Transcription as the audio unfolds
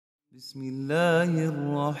بسم الله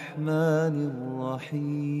الرحمن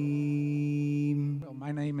الرحيم. Well,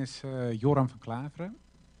 my name is Joram van Klaveren.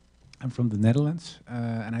 I'm from the Netherlands,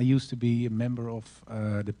 and I used to be a member of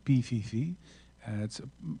the PVV. It's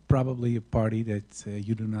probably a party that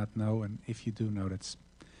you do not know, and if you do know, that's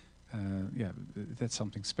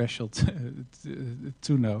something special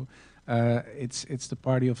to know. It's the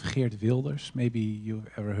party of Geert Wilders. Maybe you've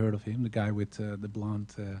ever heard of him, the guy with the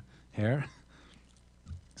blonde hair.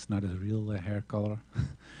 It's not his real hair color.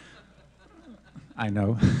 I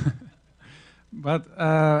know. But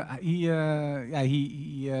he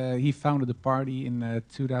founded the party in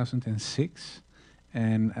 2006,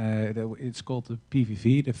 and it's called the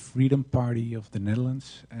PVV, the Freedom Party of the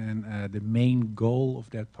Netherlands. And the main goal of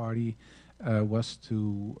that party was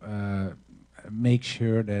to make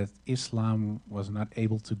sure that Islam was not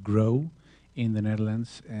able to grow in the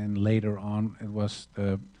Netherlands, and later on it was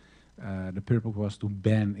the purpose was to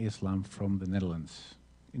ban Islam from the Netherlands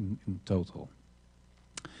in total.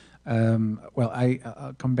 Well,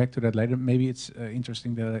 I'll come back to that later. Maybe it's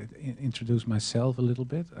interesting that I introduce myself a little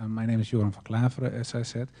bit. My name is Joram van Klaveren, as I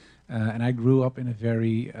said, and I grew up in a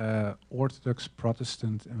very Orthodox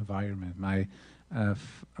Protestant environment. My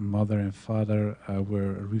mother and father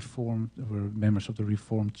were members of the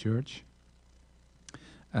Reformed Church.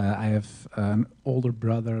 I have an older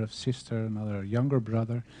brother, a sister, another younger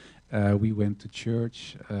brother. We went to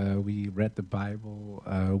church. We read the Bible.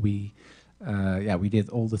 We did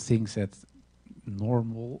all the things that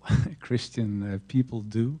normal Christian people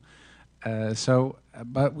do.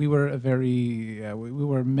 But we were we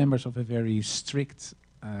were members of a very strict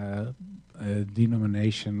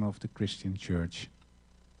denomination of the Christian Church.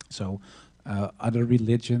 So other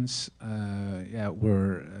religions,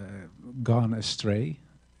 were gone astray,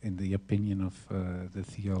 in the opinion of the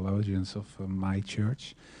theologians of my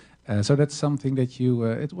church. So that's something that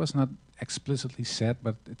it was not explicitly said,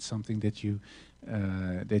 but it's something that you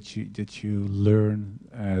learn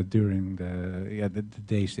during the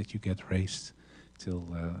days that you get raised till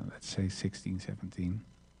let's say 16, 17.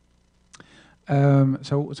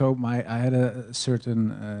 I had a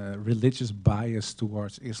certain religious bias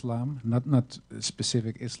towards Islam, not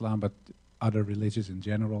specific Islam, but other religions in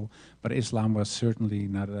general. But Islam was certainly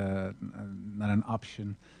not an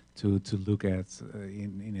option to look at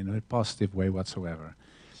in a positive way whatsoever.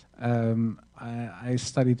 I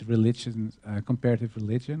studied religion, comparative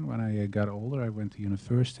religion, when I got older. I went to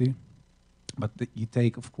university. But you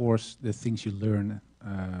take, of course, the things you learn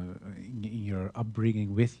in your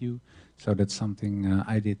upbringing with you. So that's something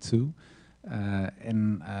I did too. I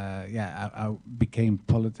became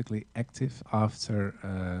politically active after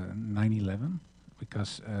 9/11,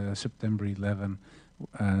 because September 11,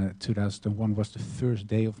 2001 was the first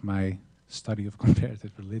day of my study of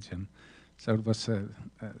comparative religion. So it was a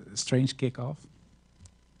strange kickoff.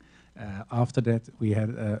 After that, we had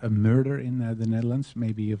a murder in the Netherlands.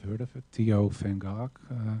 Maybe you've heard of it, Theo van Gogh.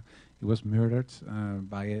 He was murdered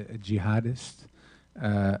by a jihadist,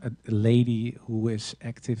 a lady who is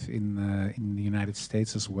active in the United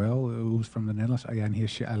States as well, who's from the Netherlands, Ayaan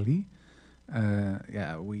Hirsi Ali.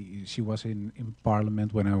 She was in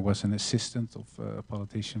parliament when I was an assistant of a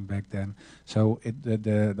politician back then. So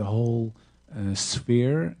the whole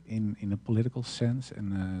sphere in a political sense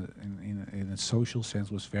and in a social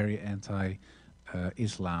sense was very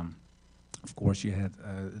anti-Islam. Of course, you had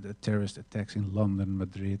the terrorist attacks in London,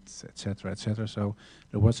 Madrid, etc., etc. So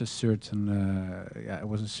there was a certain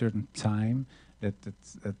time that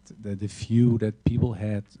the view that people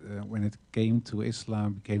had when it came to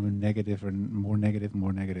Islam became a negative and more negative,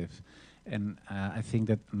 more negative. And I think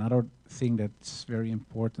that another thing that's very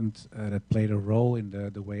important that played a role in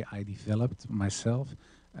the way I developed myself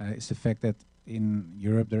is the fact that in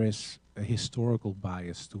Europe there is a historical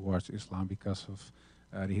bias towards Islam because of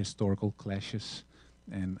the historical clashes.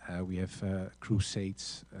 And we have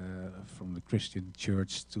crusades from the Christian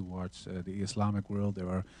church towards the Islamic world. There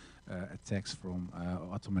are attacks from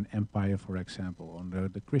Ottoman Empire, for example, on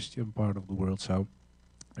the Christian part of the world. So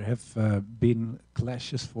there have been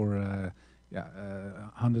clashes for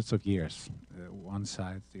hundreds of years, one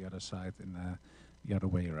side, the other side, and the other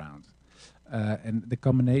way around. And the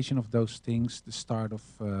combination of those things, the start of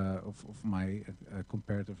my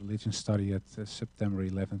comparative religion study at September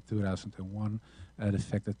 11, 2001, the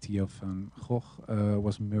fact that Theo van Gogh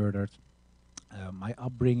was murdered, my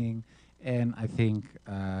upbringing, and I think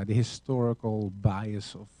the historical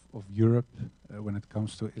bias of Europe when it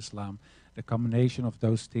comes to Islam, the combination of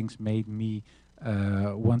those things made me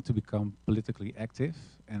want to become politically active.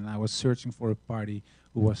 And I was searching for a party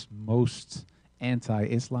who was most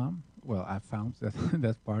anti-Islam, well, I found that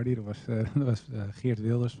that party. There was Geert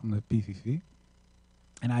Wilders from the PVV,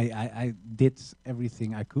 and I did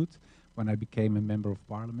everything I could when I became a member of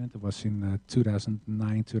parliament. It was in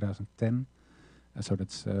 2009, 2010. So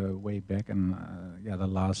that's way back, and yeah, the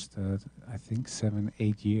last I think 7,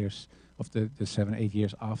 8 years of the 7, 8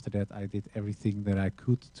 years after that, I did everything that I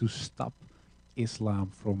could to stop Islam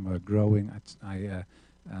from growing. I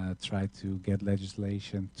tried to get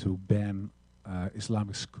legislation to ban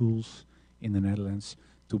Islamic schools in the Netherlands,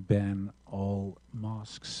 to ban all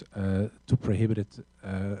mosques, to prohibit it,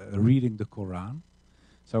 reading the Quran.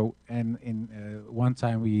 So, and in one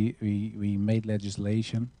time we made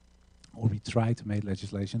legislation, or we tried to make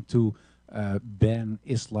legislation to ban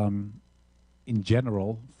Islam in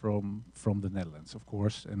general from the Netherlands, of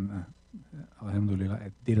course, and alhamdulillah,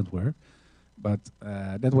 it didn't work. But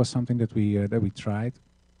that was something that we tried.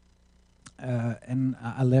 And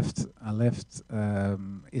I left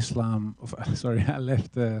Islam. Sorry, I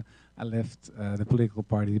left the political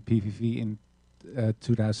party, the PVV, in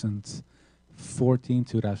 2014,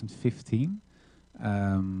 2015.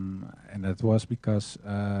 And that was because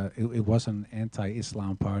it was an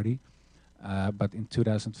anti-Islam party. But in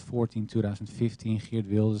 2014, 2015, Geert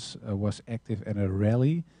Wilders was active at a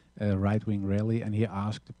rally, a right-wing rally, and he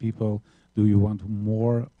asked the people, do you want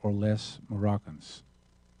more or less Moroccans?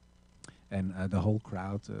 And the whole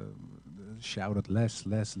crowd shouted less,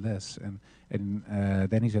 less, less. And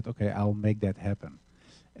then he said, okay, I'll make that happen.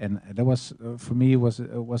 And that was, for me, was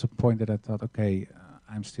a point that I thought, okay,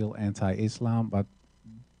 I'm still anti-Islam, but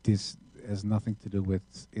this has nothing to do with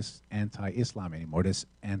anti-Islam anymore. This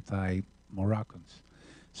anti-Moroccans.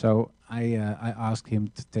 So I asked him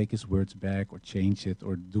to take his words back or change it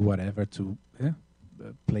or do whatever to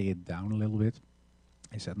play it down a little bit.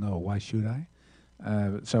 He said, no, why should I?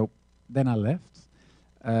 So then I left.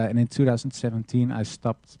 And in 2017, I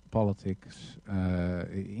stopped politics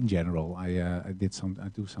in general. I do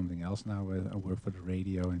something else now. I work for the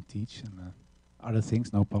radio and teach and other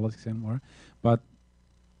things, no politics anymore. But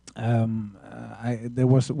there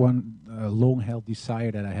was one long-held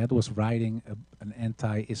desire that I had, was writing an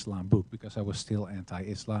anti-Islam book, because I was still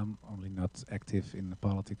anti-Islam, only not active in the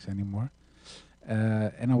politics anymore.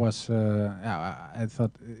 And I was, I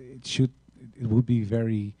thought it would be a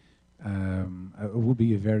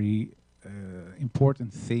very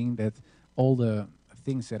important thing that all the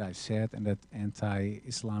things that I said and that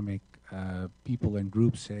anti-Islamic people and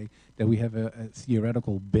groups say, that we have a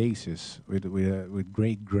theoretical basis with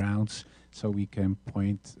great grounds, so we can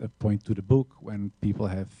point to the book when people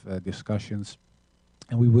have discussions,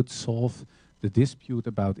 and we would solve the dispute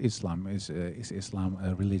about Islam. Is Islam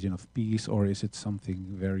a religion of peace, or is it something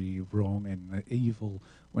very wrong and evil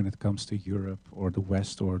when it comes to Europe or the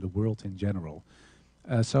West or the world in general?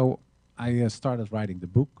 So I started writing the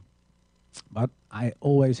book. But I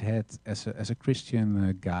always had, as a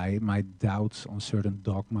Christian guy, my doubts on certain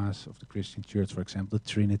dogmas of the Christian Church, for example, the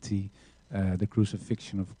Trinity, the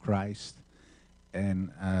crucifixion of Christ.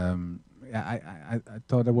 And I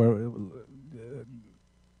thought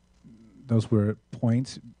those were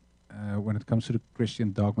points when it comes to the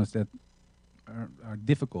Christian dogmas that are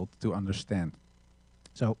difficult to understand.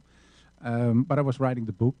 So, but I was writing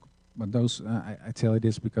the book, but those, I tell you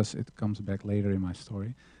this because it comes back later in my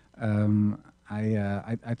story.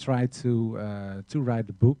 I tried to write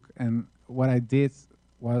the book, and what I did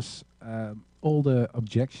was all the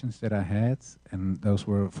objections that I had, and those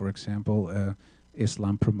were, for example,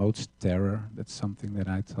 Islam promotes terror. That's something that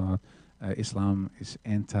I thought. Islam is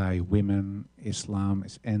anti-women. Islam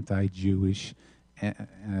is anti-Jewish.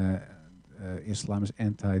 Islam is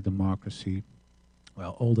anti-democracy.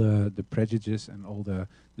 Well, all the prejudices and all the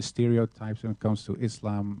stereotypes when it comes to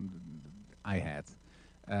Islam, I had.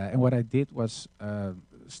 And what I did was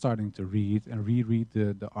starting to read and reread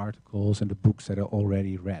the articles and the books that I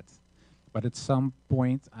already read. But at some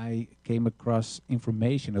point I came across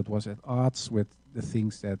information that was at odds with the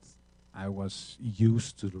things that I was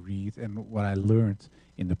used to read and what I learned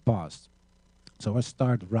in the past. So I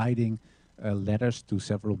started writing letters to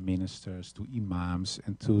several ministers, to imams,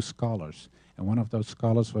 and to scholars. And one of those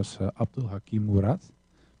scholars was Abdul Hakim Murad.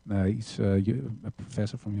 He's a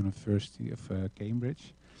professor from University of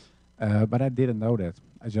Cambridge. But I didn't know that.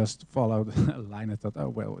 I just followed a line. I thought, oh,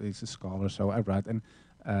 well, he's a scholar, so I write. And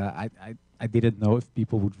I didn't know if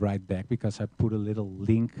people would write back, because I put a little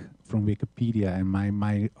link from Wikipedia, and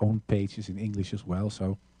my own page is in English as well.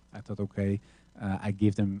 So I thought, okay, I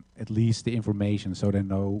give them at least the information so they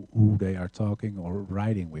know who they are talking or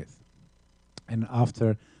writing with. And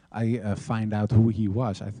after I find out who he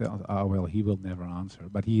was, I thought, oh, well, he will never answer.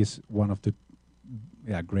 But he is one of the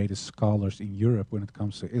greatest scholars in Europe when it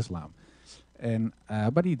comes to Islam. And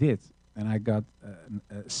but he did, and I got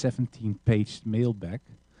a 17-page mail back.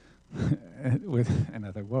 And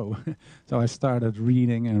I thought, whoa. So I started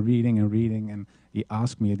reading and reading and reading, and he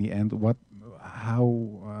asked me at the end,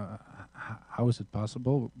 how is it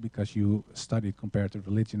possible? Because you studied comparative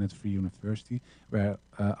religion at Free University, where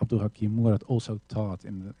Abdul Hakim Murad also taught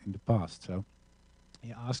in the past. So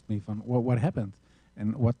he asked me, what happened?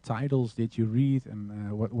 And what titles did you read,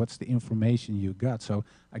 and what's the information you got? So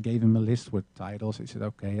I gave him a list with titles. He said,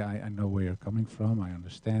 okay, I know where you're coming from, I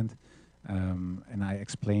understand. And I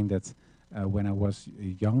explained that when I was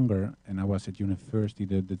younger and I was at university,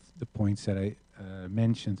 the points that I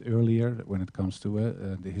mentioned earlier when it comes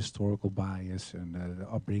to the historical bias and the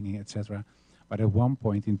upbringing, etc. But at one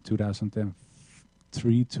point in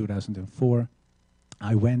 2003, 2004,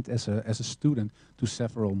 I went as a student to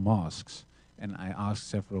several mosques. And I asked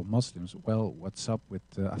several Muslims, well, what's up with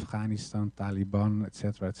Afghanistan, Taliban,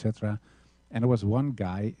 etc., etc. And there was one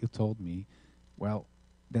guy who told me, well,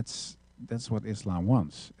 that's what Islam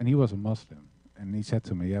wants. And he was a Muslim. And he said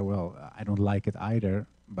to me, yeah, well, I don't like it either,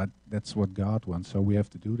 but that's what God wants, so we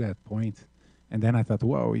have to do that point. And then I thought,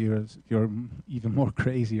 whoa, you're even more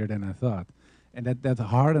crazier than I thought. And that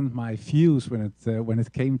hardened my views when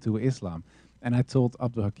it came to Islam. And I told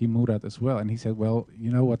Abdul Hakim Murad as well, and he said, well,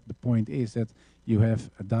 you know what the point is, that you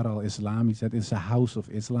have Dar al-Islam, he said, it's a house of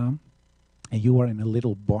Islam, and you are in a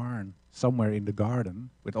little barn somewhere in the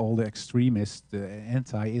garden with all the extremists, the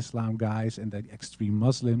anti-Islam guys and the extreme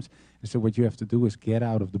Muslims. And so what you have to do is get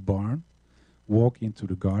out of the barn, walk into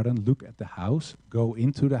the garden, look at the house, go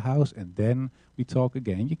into the house, and then we talk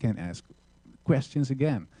again. You can ask questions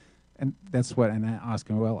again. And that's what, and I asked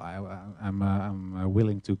him, well, I'm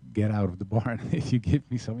willing to get out of the barn if you give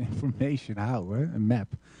me some information, how, a map.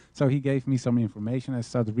 So he gave me some information. I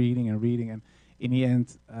started reading and reading, and in the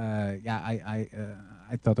end,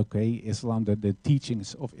 I thought, okay, Islam, the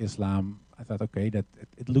teachings of Islam, I thought, okay, that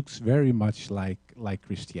it looks very much like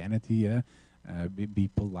Christianity, be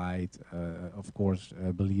polite, of course,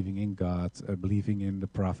 believing in God, believing in the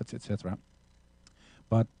prophets, etc.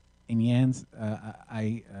 But in the end,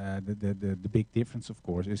 the big difference, of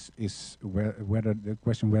course, is whether the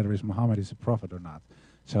question whether Muhammad is a prophet or not.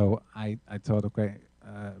 So I thought, okay,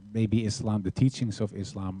 maybe Islam, the teachings of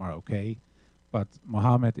Islam are okay, but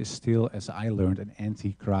Muhammad is still, as I learned, an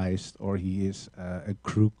antichrist, or he is a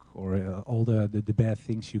crook, or all the bad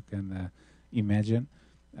things you can imagine.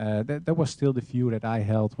 That was still the view that I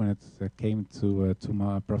held when it came to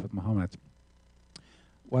Prophet Muhammad.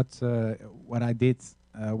 What I did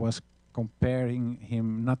was comparing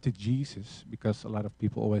him not to Jesus, because a lot of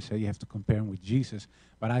people always say you have to compare him with Jesus,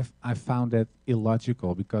 but I found that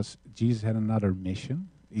illogical, because Jesus had another mission.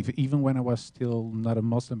 Even when I was still not a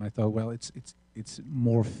Muslim, I thought, well, it's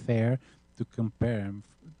more fair to compare him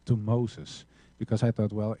to Moses, because I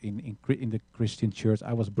thought, well, in the Christian church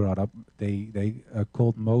I was brought up, they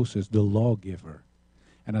called Moses the lawgiver,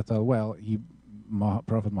 and I thought, well,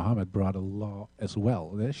 Prophet Muhammad brought a law as well,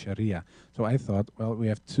 the Sharia. So I thought, well, we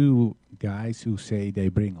have two guys who say they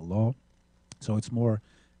bring a law, so it's more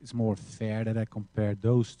fair that I compare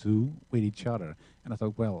those two with each other. And I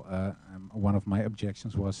thought, well, one of my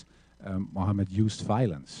objections was Muhammad used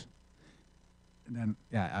violence. And then,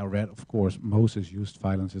 yeah, I read, of course, Moses used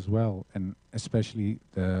violence as well, and especially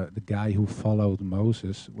the guy who followed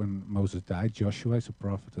Moses when Moses died, Joshua is a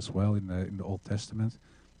prophet as well in the Old Testament.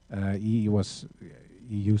 He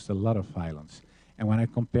used a lot of violence. And when I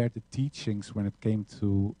compared the teachings when it came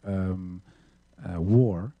to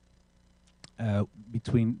war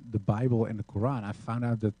between the Bible and the Quran, I found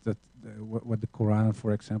out that what the Quran,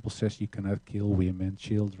 for example, says, you cannot kill women,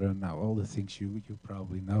 children, now all the things you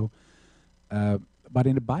probably know. But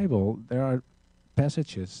in the Bible, there are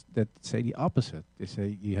passages that say the opposite. They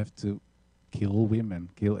say you have to kill women,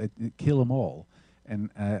 kill them all. And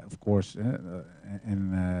of course,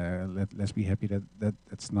 let's be happy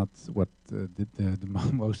that's not what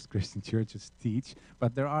the most Christian churches teach.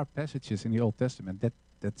 But there are passages in the Old Testament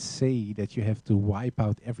that say that you have to wipe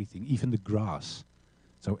out everything, even the grass.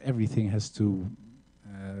 So everything has to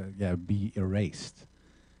be erased.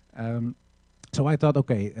 So I thought,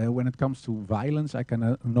 okay, when it comes to violence, I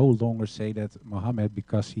can no longer say that Muhammad,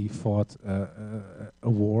 because he fought a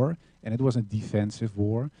war, and it was a defensive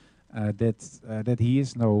war, that he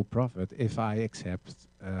is no prophet if I accept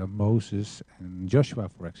Moses and Joshua,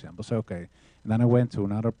 for example. So, okay. And then I went to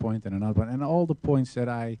another point and another point, and all the points that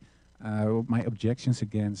my objections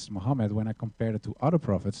against Muhammad, when I compared it to other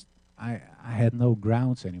prophets, I had no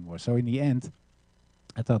grounds anymore. So in the end,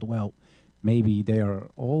 I thought, well, maybe they are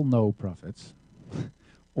all no prophets,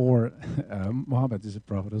 or Muhammad is a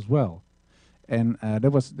prophet as well. And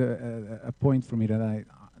that was a point for me that I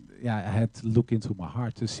had to look into my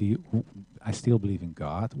heart to see. I still believe in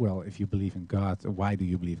God. Well, if you believe in God, why do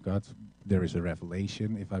you believe God? There is a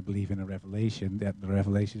revelation. If I believe in a revelation, that the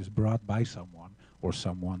revelation is brought by someone or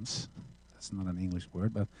someone's. That's not an English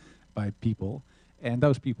word, but by people. And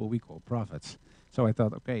those people we call prophets. So I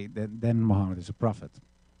thought, okay, then Muhammad is a prophet.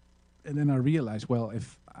 And then I realized, well,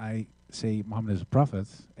 if I say Muhammad is a prophet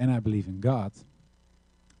and I believe in God,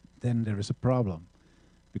 then there is a problem,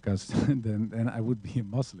 because then I would be a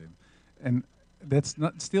Muslim, and that's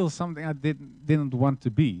not still something I didn't want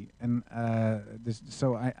to be. And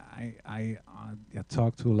so I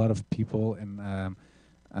talked to a lot of people, and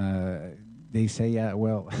they say, yeah,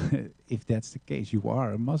 well, if that's the case, you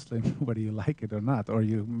are a Muslim, whether you like it or not, or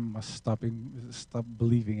you must stop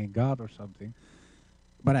believing in God or something.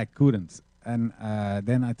 But I couldn't, and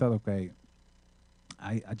then I thought, okay,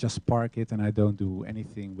 I just park it and I don't do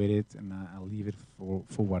anything with it, and I'll leave it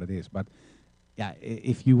for what it is. But yeah,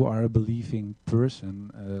 if you are a believing person,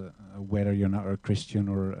 whether you're not a Christian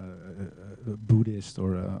or a Buddhist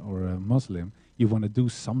or a Muslim, you want to do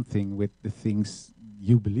something with the things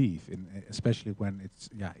you believe in, especially when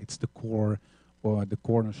it's the core or the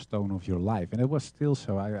cornerstone of your life. And it was still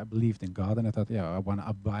so. I believed in God, and I thought, yeah, I want to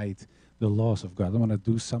abide the laws of God. I want to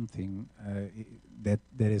do something that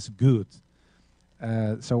is good.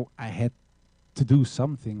 So I had to do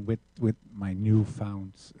something with my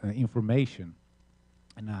newfound information,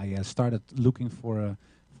 and I started looking for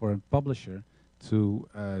a publisher to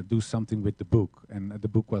do something with the book. And the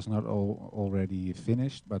book was not already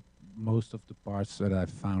finished, but most of the parts that I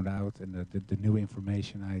found out and the new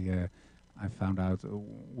information I found out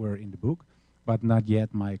were in the book, but not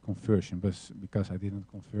yet my conversion, because I didn't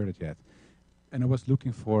convert it yet. And I was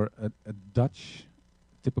looking for a Dutch,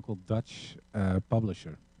 typical Dutch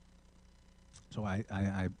publisher. So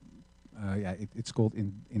it's called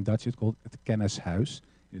in Dutch. It's called het kennishuis.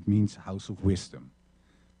 It means house of wisdom.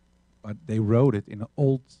 But they wrote it in an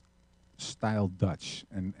old style Dutch,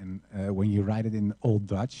 and when you write it in old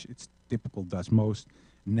Dutch, it's typical Dutch. Most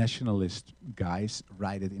nationalist guys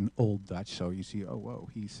write it in old Dutch, so you see, oh whoa,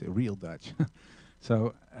 he's a real Dutch.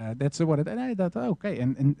 So that's what it. And I thought, okay.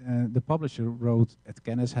 And the publisher wrote het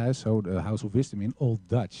kennishuis, so the House of Wisdom, in Old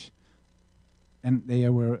Dutch, and they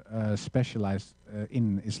were specialized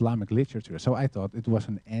in Islamic literature. So I thought it was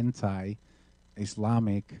an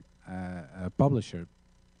anti-Islamic publisher,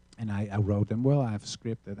 and I wrote them. Well, I have a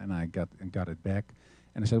script, and I got it back,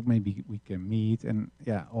 and I said maybe we can meet. And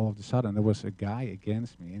yeah, all of a sudden there was a guy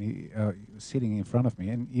against me, and he was sitting in front of me,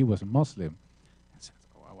 and he was a Muslim.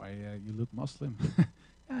 Why you look Muslim? Yeah,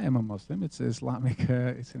 I am a Muslim. It's Islamic.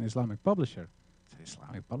 It's an Islamic publisher. It's an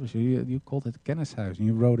Islamic publisher. You called it Kennishuis, and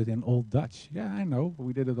you wrote it in Old Dutch. Yeah, I know. But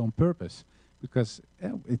we did it on purpose because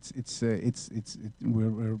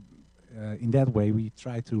we're in that way we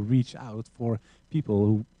try to reach out for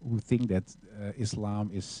people who think that Islam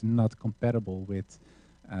is not compatible with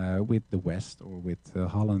the West or with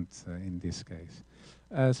Holland in this case.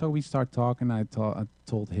 So we start talking. I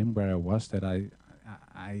told him where I was, that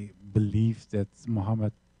I believed that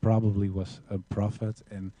Muhammad probably was a prophet,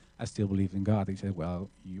 and I still believe in God. He said, well,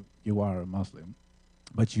 you are a Muslim,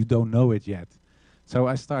 but you don't know it yet. So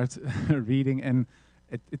I start reading, and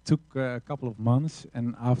it took a couple of months,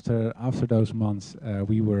 and after those months,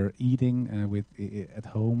 we were eating at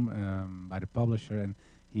home by the publisher, and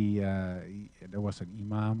there was an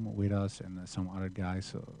imam with us and some other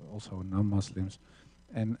guys, also non-Muslims,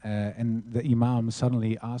 and the imam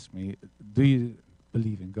suddenly asked me, do you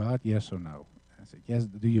believe in God, yes or no? I said, yes.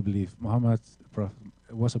 Do you believe Muhammad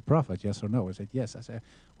was a prophet, yes or no? I said, yes. I said,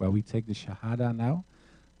 well, we take the shahadah now,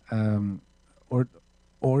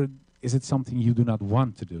 or is it something you do not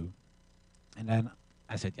want to do? And then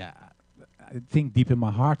I said, yeah, I think deep in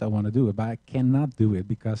my heart I want to do it, but I cannot do it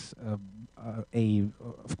because,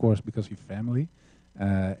 of course, because of your family,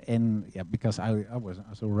 and yeah, because I was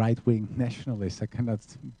a right-wing nationalist. I cannot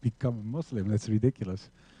become a Muslim. That's ridiculous.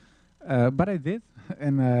 But I did,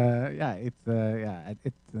 and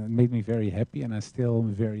it made me very happy, and I still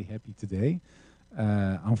am very happy today.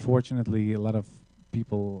 Unfortunately, a lot of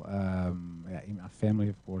people in my family,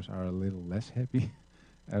 of course, are a little less happy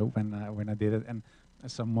when I did it. And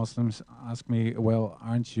some Muslims ask me, "Well,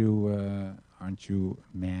 aren't you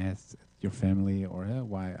mad at your family, or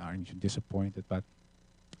why aren't you disappointed?" But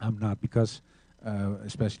I'm not, because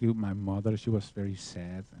especially my mother, she was very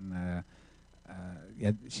sad, and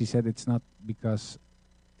she said it's not because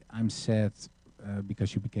I'm sad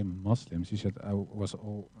because you became a Muslim. She said I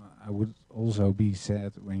would also be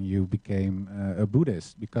sad when you became a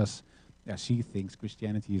Buddhist, because yeah, she thinks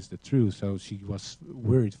Christianity is the truth, so she was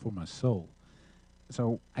worried for my soul.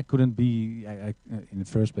 So I couldn't be. In the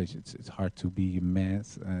first place, it's hard to be mad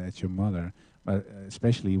at your mother, but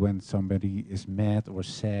especially when somebody is mad or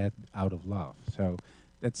sad out of love. So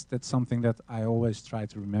that's something that I always try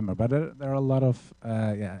to remember. But there are a lot of,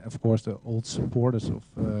 yeah, of course, the old supporters of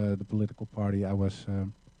the political party I was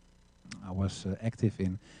active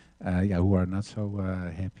in, yeah, who are not so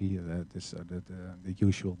happy. The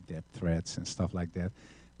usual death threats and stuff like that.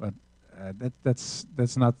 But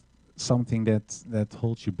that's not something that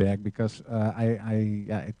holds you back, because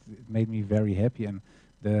yeah, it made me very happy. And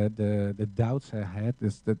the doubts I had,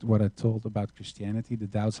 is that what I told about Christianity, the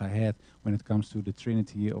doubts I had when it comes to the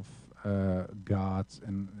Trinity of God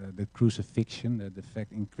and the crucifixion, the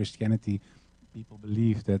fact in Christianity people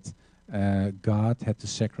believe that God had to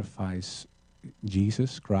sacrifice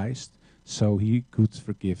Jesus Christ so he could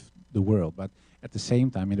forgive the world. But at the same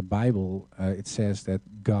time, in the Bible, it says that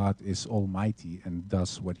God is almighty and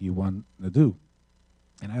does what he wants to do.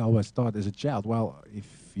 And I always thought as a child, well, if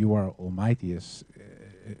you are almighty as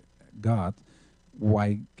God,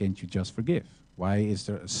 why can't you just forgive? Why is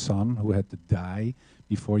there a son who had to die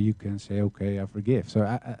before you can say, okay, I forgive? So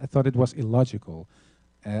I thought it was illogical.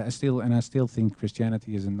 I still think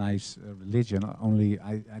Christianity is a nice religion. Only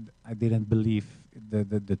I didn't believe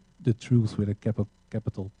the truth with a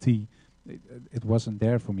capital T. It wasn't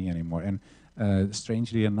there for me anymore. And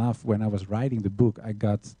strangely enough, when I was writing the book, I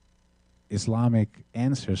got Islamic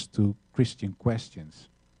answers to Christian questions.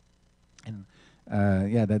 And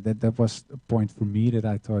yeah, that was a point for me that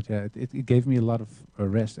I thought, yeah, it gave me a lot of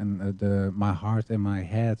rest, and my heart and my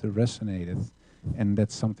head resonated. And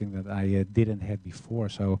that's something that I didn't have before.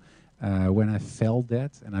 So when I felt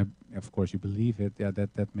that, and of course you believe it, yeah,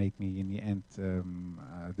 that made me in the end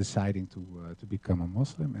deciding to become a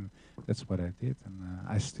Muslim, and that's what I did, and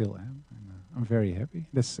I still am, and I'm very happy.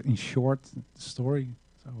 That's in short the story.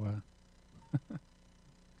 So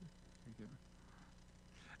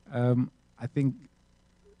I think,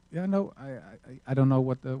 yeah, no, I don't know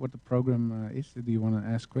what the program is. Do you want to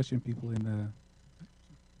ask question people in the?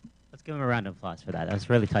 Let's give him a round of applause for that. That was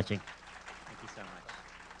really touching. Thank you so much.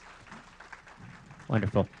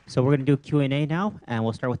 Wonderful. So we're going to do Q&A now, and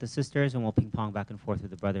we'll start with the sisters, and we'll ping-pong back and forth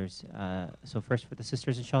with the brothers. So first for the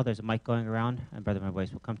sisters, inshallah, there's a mic going around, and Brother My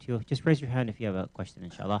Voice will come to you. Just raise your hand if you have a question,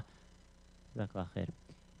 inshallah. Jazakallah khair.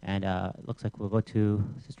 And it looks like we'll go to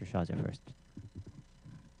Sister Shazia first.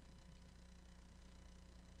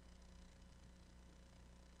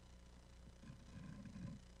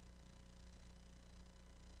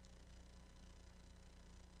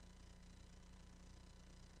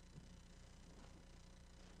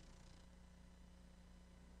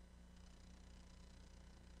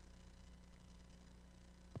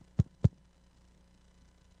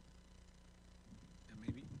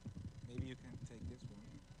 Maybe you can take this one.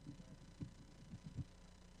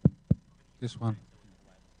 This one.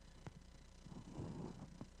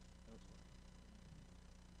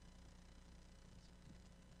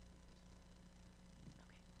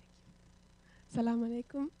 Assalamu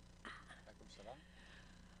alaikum.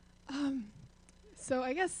 So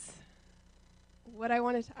I guess what I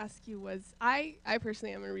wanted to ask you was, I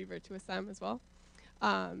personally am a revert to Islam as well.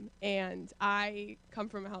 And I come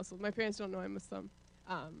from a household, my parents don't know I'm Muslim.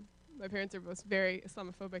 My parents are both very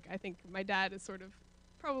Islamophobic. I think my dad is sort of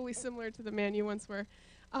probably similar to the man you once were.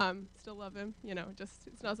 Still love him, you know, just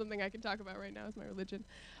it's not something I can talk about right now as my religion.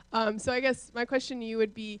 So I guess my question to you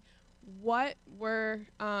would be, what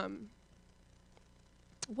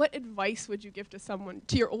advice would you give to someone,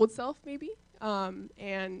 to your old self maybe?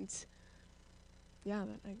 And yeah,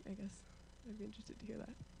 I guess I'd be interested to hear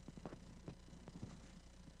that.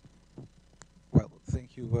 Well,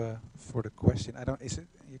 thank you for the question.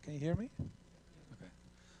 Can you hear me?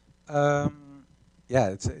 Okay. Yeah,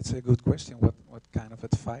 it's a good question. What kind of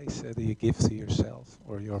advice do you give to yourself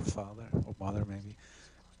or your father or mother maybe?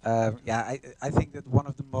 Yeah, I think that one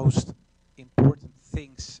of the most important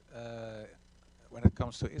things when it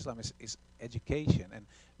comes to Islam is education, and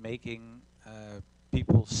making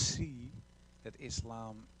people see that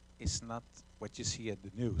Islam is not what you see at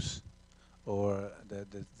the news or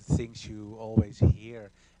the things you always hear.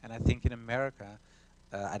 And I think in America,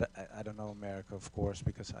 I don't know America, of course,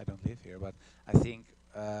 because I don't live here, but I think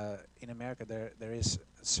in America there is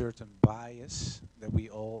a certain bias that we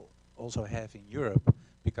all also have in Europe,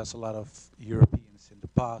 because a lot of Europeans in the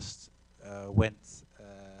past went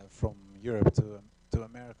from Europe to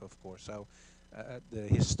America, of course. So the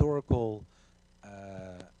historical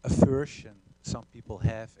aversion some people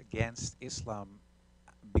have against Islam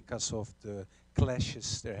because of the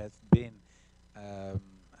clashes there have been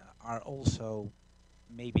are also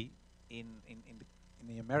maybe in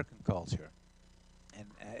the American culture, and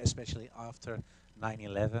especially after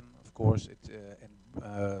 9/11, of course,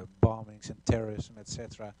 and bombings and terrorism,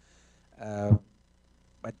 etc.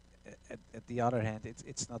 But at the other hand,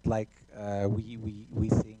 it's not like we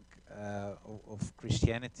think of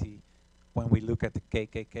Christianity when we look at the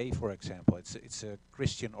KKK, for example. It's a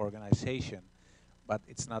Christian organization, but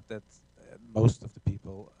it's not that most of the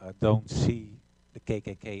people don't see the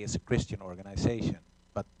KKK as a Christian organization,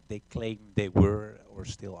 but they claim they were or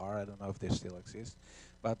still are. I don't know if they still exist,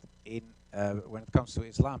 but when it comes to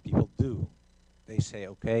Islam, people do. They say,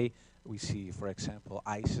 okay, we see, for example,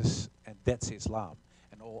 ISIS, and that's Islam,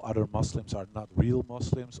 and all other Muslims are not real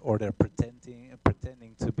Muslims, or they're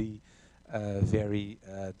pretending to be very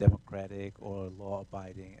democratic or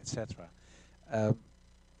law-abiding, etc.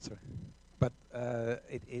 Sorry. But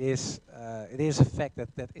it is a fact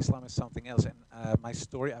that Islam is something else. And my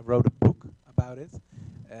story, I wrote a book about it,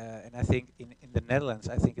 and I think in the Netherlands,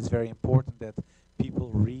 I think it's very important that people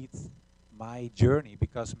read my journey,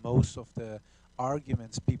 because most of the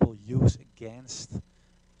arguments people use against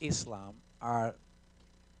Islam are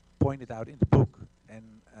pointed out in the book, and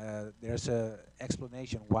there's a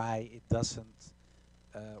explanation why it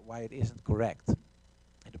isn't correct.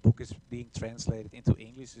 And the book is being translated into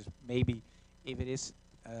English. Is maybe if it is,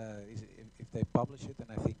 if they publish it, and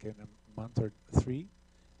I think in a month or 3,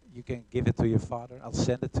 you can give it to your father. I'll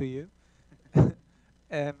send it to you,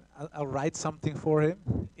 and I'll write something for him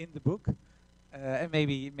in the book, and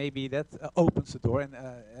maybe that opens the door. And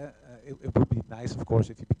it would be nice, of course,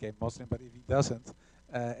 if he became Muslim. But if he doesn't,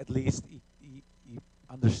 at least he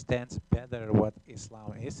understands better what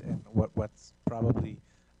Islam is and what's probably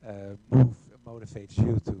motivates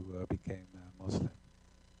you to become Muslim.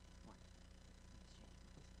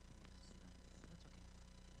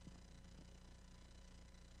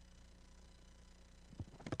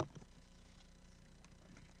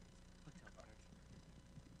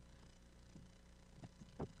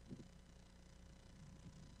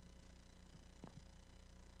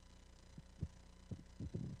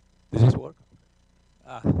 Does this work?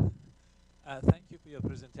 Thank you for your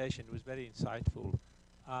presentation. It was very insightful.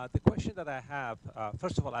 The question that I have,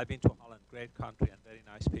 first of all, I've been to Holland, great country and very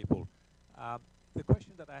nice people. The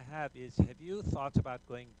question that I have is, have you thought about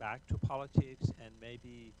going back to politics and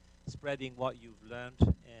maybe spreading what you've learned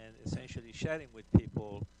and essentially sharing with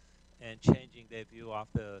people and changing their view of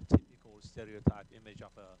the typical stereotype image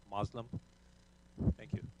of a Muslim?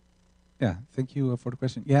 Thank you. Yeah, thank you for the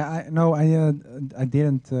question. Yeah, I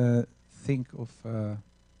didn't think of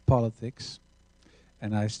politics,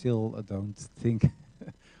 and I still don't think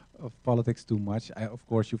of politics too much. Of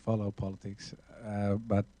course, you follow politics,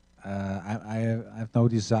 but I have no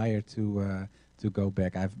desire to go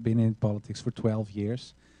back. I've been in politics for 12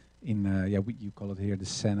 years. You call it here the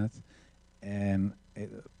Senate, and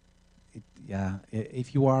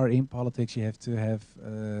if you are in politics, you have to have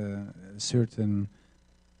certain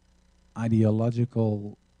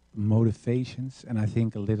ideological motivations, and I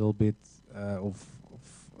think a little bit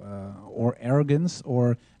or arrogance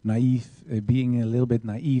or naive, being a little bit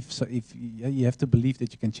naive. So if you have to believe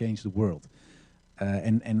that you can change the world,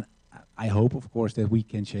 and I hope, of course, that we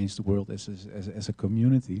can change the world as a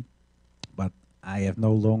community. But I have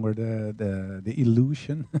no longer the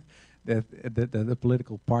illusion that the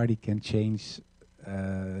political party can change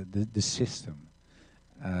the system.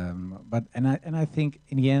 But I think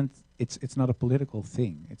in the end, it's not a political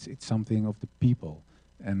thing. It's something of the people.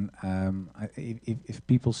 And if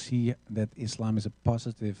people see that Islam is a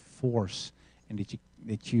positive force, and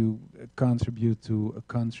that you contribute to a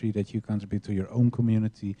country, that you contribute to your own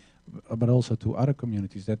community, but also to other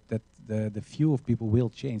communities, that the view of people will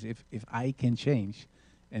change. If I can change,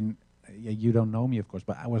 and you don't know me, of course,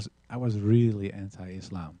 but I was really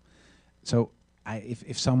anti-Islam. So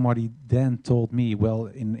if somebody then told me, well,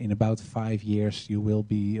 in about 5 years you will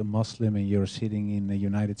be a Muslim and you're sitting in the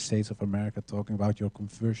United States of America talking about your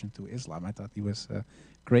conversion to Islam, I thought he was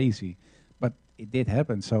crazy. But it did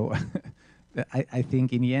happen. So I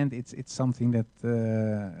think in the end it's something that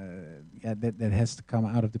that has to come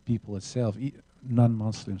out of the people itself,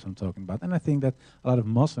 non-Muslims I'm talking about. And I think that a lot of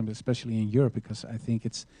Muslims, especially in Europe, because I think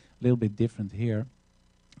it's a little bit different here,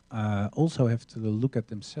 also have to look at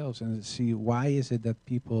themselves and see why is it that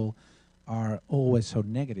people are always so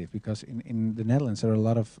negative. Because in the Netherlands there are a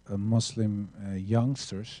lot of Muslim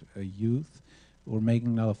youngsters, youth, who are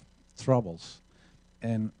making a lot of troubles.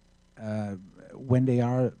 And when they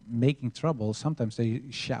are making trouble, sometimes they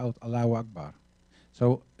shout Allahu Akbar.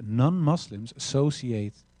 So non-Muslims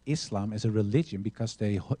associate Islam as a religion because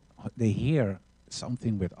they hear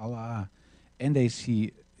something with Allah, and they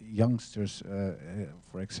see youngsters,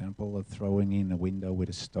 for example, throwing in a window with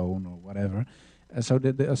a stone or whatever. So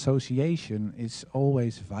the association is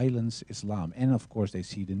always violence, Islam. And of course they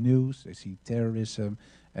see the news, they see terrorism,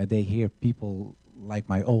 they hear people like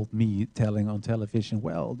my old me telling on television,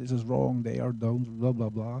 well, this is wrong, they are don't, blah, blah,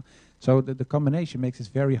 blah. So the combination makes it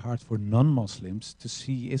very hard for non-Muslims to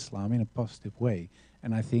see Islam in a positive way.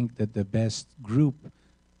 And I think that the best group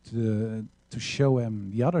to show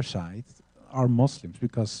them the other side are Muslims,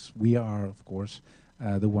 because we are, of course,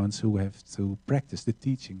 the ones who have to practice the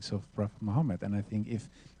teachings of Prophet Muhammad. And I think if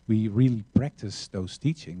we really practice those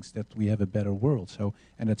teachings, that we have a better world. So,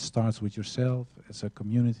 and it starts with yourself as a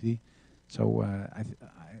community. So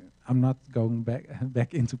I'm not going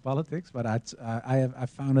back into politics, but I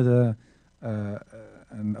founded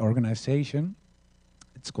an organization.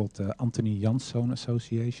 It's called the Anthony Janszoon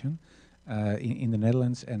Association in the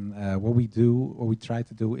Netherlands. And what we try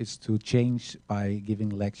to do is to change by giving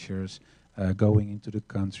lectures, going into the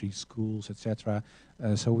country, schools, etc.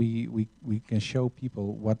 So we can show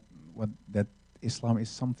people what that Islam is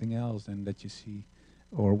something else than that you see,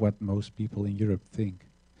 or what most people in Europe think.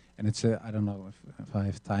 And it's I don't know if I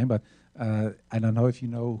have time, but I don't know if you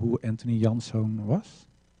know who Anthony Janszoon was.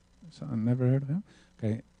 So I never heard of him.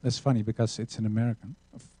 Okay, that's funny because it's an American.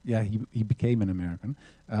 Yeah, he became an American.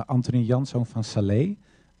 Anthony Janszoon van Salé.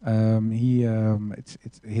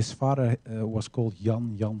 His father was called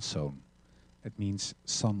Jan Janszoon. It means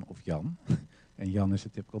son of Jan. And Jan is a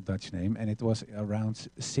typical Dutch name. And it was around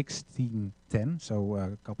 1610, so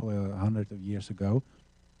a couple of hundred of years ago.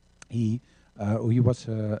 He was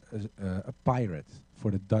a pirate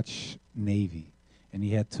for the Dutch Navy. And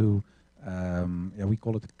he had to, we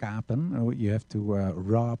call it kapen. You have to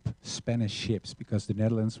rob Spanish ships, because the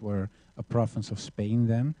Netherlands were a province of Spain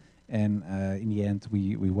then. And in the end,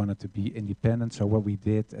 we wanted to be independent. So what we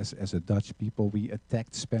did as a Dutch people, we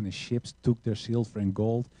attacked Spanish ships, took their silver and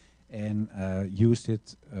gold, and used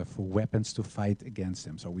it for weapons to fight against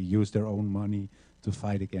them. So we used their own money to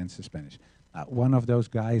fight against the Spanish. One of those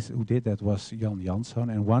guys who did that was Jan Janszoon.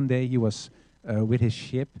 And one day he was with his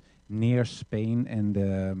ship near Spain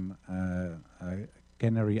and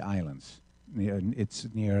Canary Islands. It's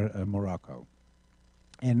near Morocco.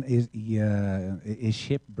 And his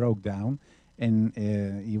ship broke down, and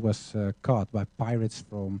he was caught by pirates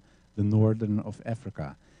from the northern of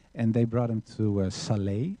Africa. And they brought him to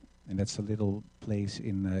Salé, and that's a little place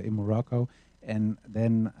in Morocco. And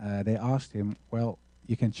then they asked him, well,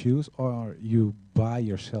 you can choose, or you buy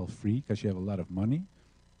yourself free because you have a lot of money,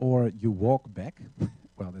 or you walk back.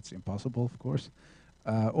 Well, that's impossible, of course.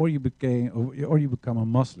 Or you become a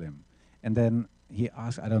Muslim. And then he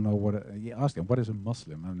asked, I don't know what, he asked him, what is a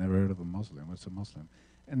Muslim? I've never heard of a Muslim. What's a Muslim?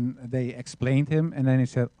 And they explained him, and then he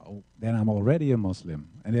said, oh, then I'm already a Muslim.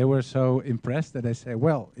 And they were so impressed that they said,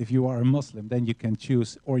 well, if you are a Muslim, then you can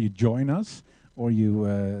choose, or you join us, or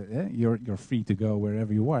you're free to go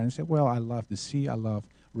wherever you are. And he said, well, I love the sea, I love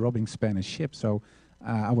robbing Spanish ships, so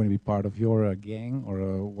I want to be part of your gang,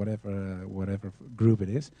 or whatever group it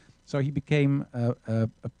is. So he became a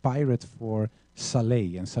pirate for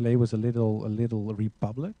Salé, and Salé was a little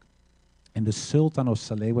republic. And the Sultan of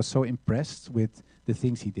Salé was so impressed with the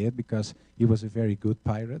things he did, because he was a very good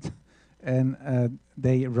pirate. And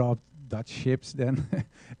they robbed Dutch ships then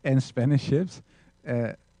and Spanish ships.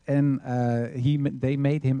 They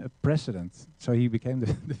made him a president. So he became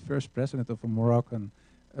the first president of a Moroccan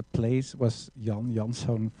place, was Jan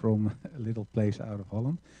Janszoon from a little place out of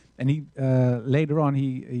Holland. And he later on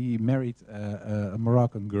he married a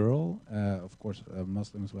Moroccan girl, of course a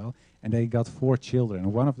Muslim as well, and they got 4 children.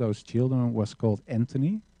 And one of those children was called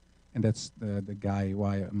Anthony, and that's the guy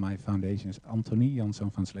why my foundation is Anthony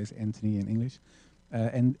Janszoon van Salé, Anthony in English.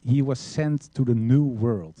 And he was sent to the New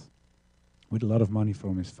World with a lot of money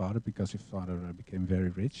from his father, because his father became very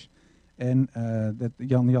rich. And that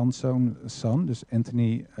Jan Janszoon's son, dus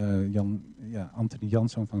Anthony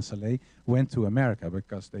Janszoon van Salé, went to America,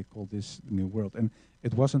 because they called this the New World. And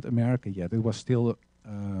it wasn't America yet; it was still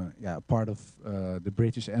part of the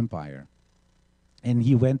British Empire. And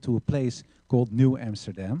he went to a place called New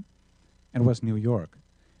Amsterdam, and it was New York.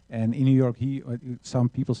 And in New York, some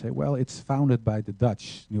people say, well, it's founded by the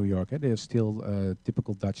Dutch, New York. There's still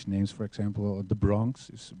typical Dutch names, for example, the Bronx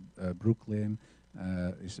is Brooklyn.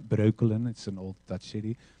 Is Breukelen, it's an old Dutch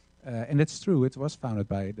city. And it's true, it was founded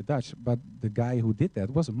by the Dutch, but the guy who did that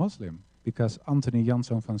was a Muslim, because Anthony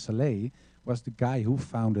Janszoon van Salé was the guy who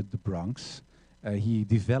founded the Bronx. He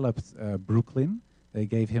developed Brooklyn. They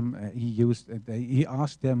gave him, he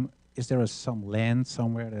asked them, is there some land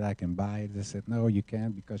somewhere that I can buy? They said, no, you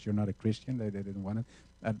can't, because you're not a Christian. They didn't want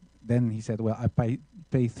it. Then he said, well, I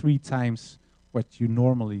pay 3 times what you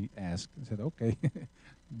normally ask. I said, okay,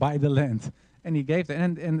 buy the land. And he gave that.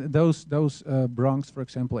 And those Bronx, for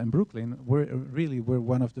example, and Brooklyn were were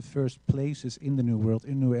one of the first places in the New World,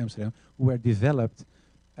 in New Amsterdam, who were developed,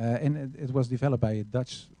 and it was developed by a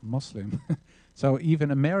Dutch Muslim. So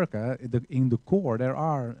even America, in the core, there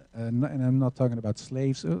are, and I'm not talking about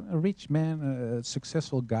slaves, a rich man, a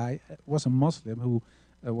successful guy, was a Muslim who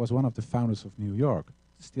was one of the founders of New York,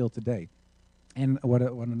 still today. And what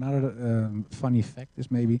another funny fact is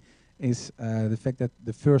maybe, is the fact that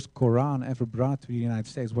the first Quran ever brought to the United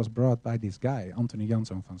States was brought by this guy, Anthony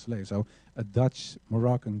Janszoon van Slee. So a Dutch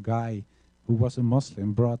Moroccan guy who was a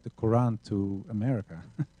Muslim brought the Quran to America.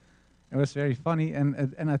 It was very funny,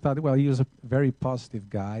 and I thought, well, he was a very positive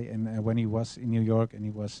guy, and when he was in New York and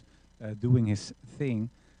he was doing his thing,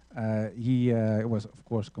 he was, of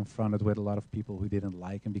course, confronted with a lot of people who didn't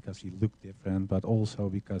like him because he looked different, but also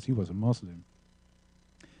because he was a Muslim.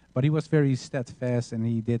 But he was very steadfast, and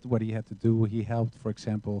he did what he had to do. He helped, for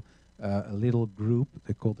example, a little group,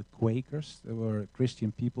 they called the Quakers. They were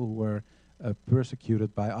Christian people who were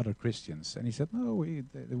persecuted by other Christians. And he said, no,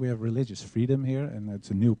 we have religious freedom here, and it's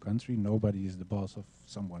a new country. Nobody is the boss of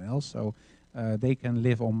someone else, so they can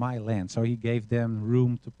live on my land. So he gave them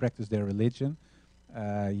room to practice their religion.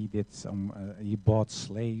 He bought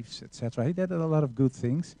slaves, etc. He did a lot of good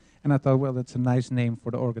things. And I thought, well, that's a nice name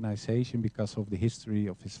for the organization because of the history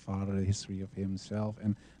of his father, the history of himself,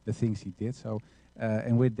 and the things he did. So,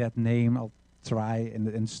 and with that name, I'll try, and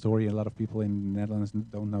the story, a lot of people in the Netherlands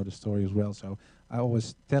don't know the story as well. So I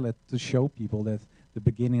always tell it to show people that the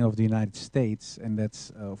beginning of the United States, and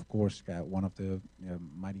that's, of course, one of the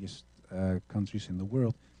mightiest countries in the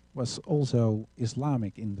world, was also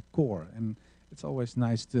Islamic in the core. And it's always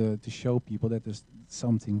nice to show people that there's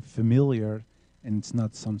something familiar and it's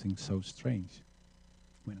not something so strange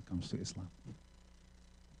when it comes to Islam.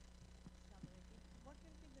 What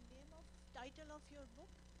will be the name of title of your book?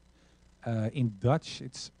 In Dutch,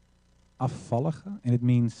 it's afvallige, and it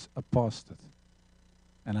means apostate.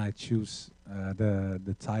 And I choose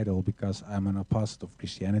the title because I'm an apostate of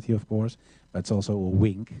Christianity, of course, but it's also a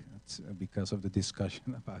wink. It's because of the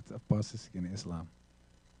discussion about apostasy in Islam.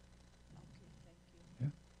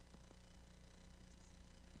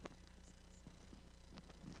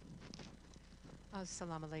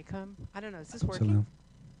 Assalamu alaikum. I don't know, is this working? Salam.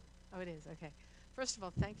 Oh, it is, okay. First of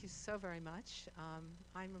all, thank you so very much.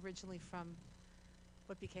 I'm originally from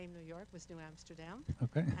what became New York, was New Amsterdam.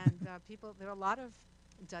 Okay. And there are a lot of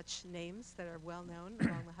Dutch names that are well known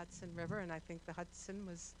along the Hudson River, and I think the Hudson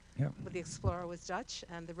was, the explorer was Dutch,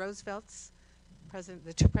 and the Roosevelts,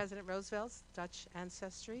 the two President Roosevelts, Dutch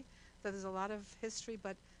ancestry. So there's a lot of history,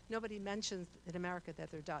 but nobody mentions in America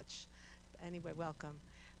that they're Dutch. Anyway, welcome.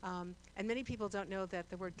 And many people don't know that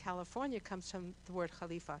the word California comes from the word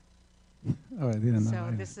Khalifa. Oh, I didn't know.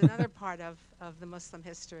 So this is another part of the Muslim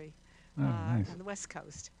history nice. on the West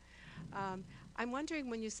Coast. I'm wondering,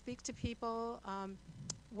 when you speak to people,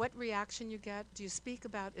 what reaction you get? Do you speak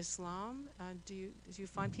about Islam? Do you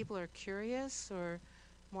find people are curious or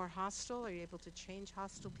more hostile? Are you able to change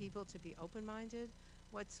hostile people to be open-minded?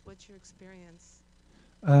 What's your experience?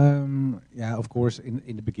 Yeah, of course,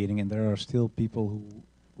 in the beginning, and there are still people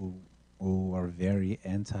who are very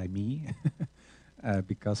anti-me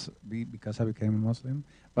because I became a Muslim.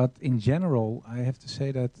 But in general, I have to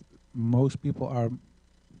say that most people are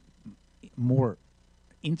more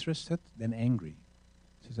interested than angry.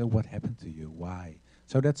 So what happened to you? Why?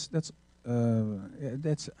 So that's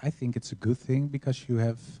I think it's a good thing because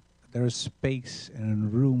there is space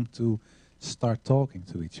and room to start talking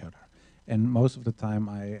to each other. And most of the time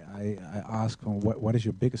I ask them, what is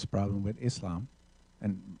your biggest problem with Islam?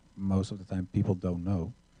 And most of the time people don't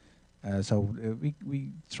know. So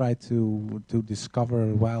we try to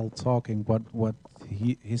discover while talking what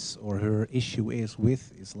his or her issue is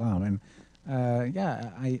with Islam. And yeah,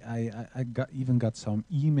 I even got some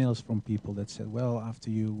emails from people that said, well,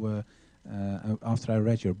 after I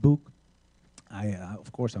read your book,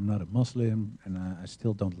 of course I'm not a Muslim and I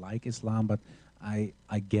still don't like Islam, but I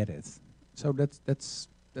get it. So that's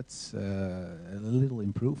a little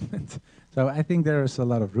improvement. So I think there is a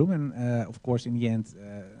lot of room, and of course, in the end,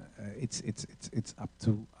 it's up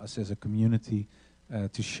to us as a community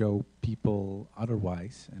to show people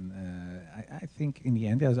otherwise. And I think in the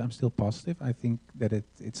end, yes, I'm still positive. I think that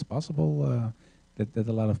it's possible that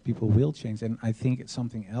a lot of people will change, and I think it's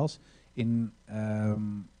something else in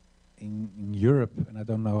Europe, and I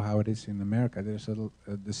don't know how it is in America. There's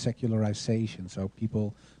the secularization, so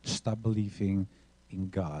people stop believing in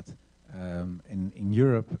God. In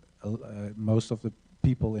Europe, most of the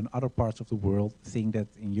people in other parts of the world think that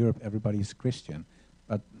in Europe everybody is Christian,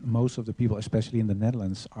 but most of the people, especially in the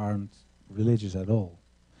Netherlands, aren't religious at all.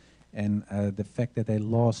 And the fact that they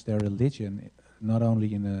lost their religion, not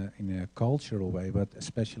only in a cultural way, but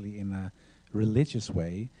especially in a religious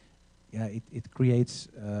way, yeah, it creates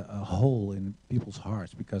a hole in people's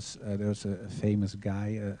hearts, because there's a famous guy,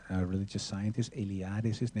 a religious scientist, Eliade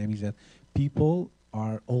is his name. He said, people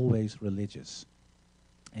are always religious.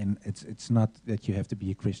 And it's not that you have to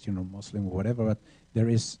be a Christian or Muslim or whatever, but there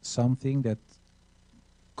is something that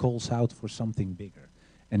calls out for something bigger.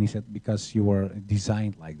 And he said, because you are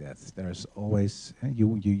designed like that, there's always,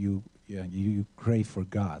 you crave for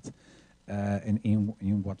God. And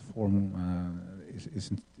in what form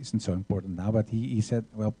isn't so important now, but he said,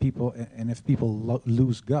 well, people, and if people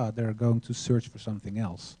lose God, they're going to search for something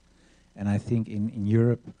else. And I think in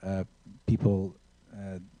Europe, people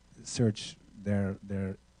search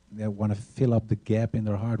they want to fill up the gap in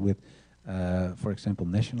their heart with, for example,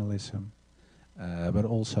 nationalism, but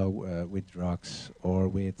also with drugs or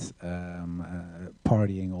with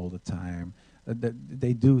partying all the time.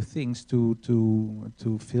 They do things to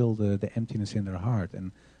fill the emptiness in their heart,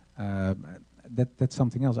 and that's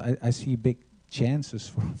something else. I see big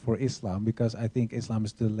chances for Islam, because I think Islam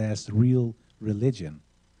is the last real religion.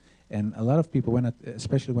 And a lot of people,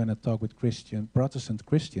 especially when I talk with Protestant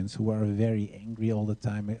Christians, who are very angry all the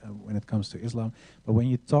time when it comes to Islam, but when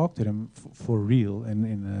you talk to them for real and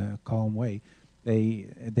in a calm way, they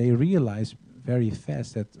realize very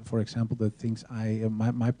fast that, for example, the things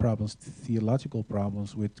my problems, theological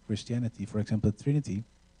problems with Christianity, for example, the Trinity,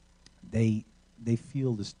 they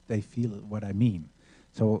feel this, they feel what I mean.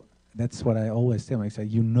 So that's what I always tell them. I say,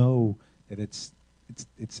 you know that it's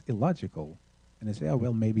illogical. And they say, oh,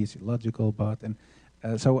 well, maybe it's illogical, but... And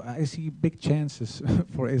so I see big chances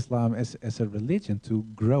for Islam as a religion to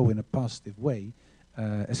grow in a positive way,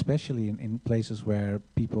 especially in places where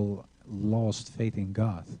people lost faith in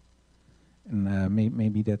God. And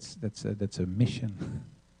maybe that's a mission.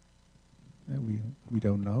 We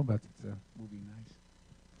don't know, but it would be nice.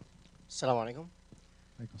 Assalamu alaikum.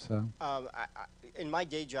 Salam. In my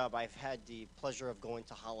day job, I've had the pleasure of going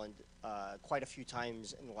to Holland quite a few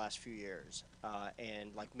times in the last few years,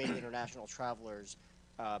 and like many international travelers,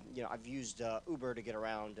 I've used Uber to get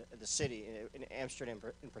around the city, in Amsterdam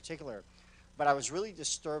in particular. But I was really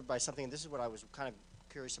disturbed by something, and this is what I was kind of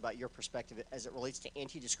curious about your perspective as it relates to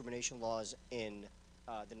anti-discrimination laws in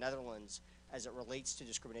the Netherlands, as it relates to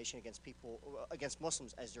discrimination against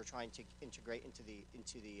Muslims as they're trying to integrate into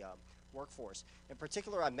the workforce. In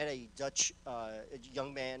particular, I met a Dutch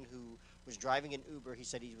young man who was driving an Uber. He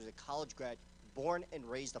said he was a college grad, born and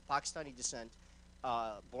raised of Pakistani descent,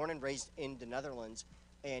 born and raised in the Netherlands.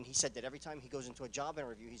 And he said that every time he goes into a job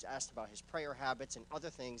interview, he's asked about his prayer habits and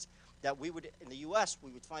other things that we would, in the U.S.,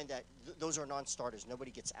 we would find that those are non-starters.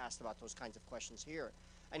 Nobody gets asked about those kinds of questions here.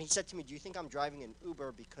 And he said to me, do you think I'm driving an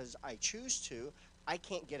Uber because I choose to? I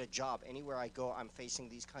can't get a job. Anywhere I go, I'm facing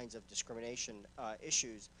these kinds of discrimination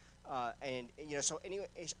issues. So anyway,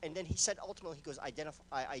 and then he said ultimately, he goes, I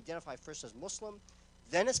identify first as Muslim,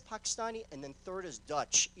 then as Pakistani, and then third as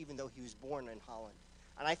Dutch, even though he was born in Holland.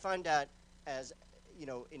 And I find that as,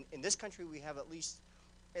 in this country, we have at least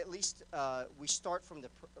we start from the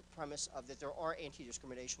premise of that there are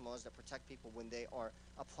anti-discrimination laws that protect people when they are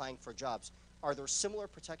applying for jobs. Are there similar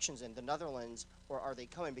protections in the Netherlands, or are they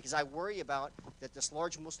coming? Because I worry about that this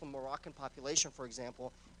large Muslim Moroccan population, for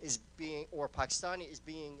example, is being, or Pakistani is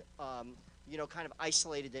being, kind of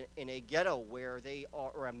isolated in a ghetto where they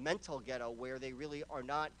are, or a mental ghetto where they really are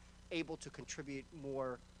not able to contribute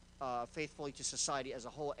more faithfully to society as a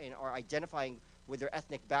whole, and are identifying with their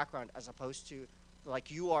ethnic background as opposed to,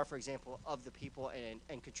 like you are, for example, of the people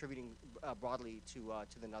and contributing broadly to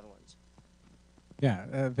the Netherlands.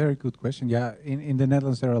 Yeah, very good question. Yeah, in the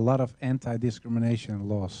Netherlands there are a lot of anti-discrimination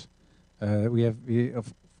laws.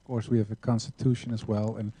 Of course we have a constitution as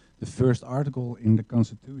well, and the first article in the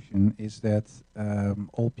constitution is that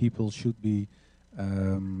all people should be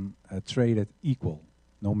treated equal,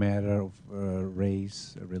 no matter of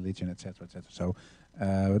race, religion, etc., etc. So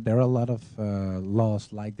there are a lot of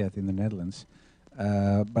laws like that in the Netherlands.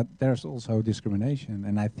 But there's also discrimination,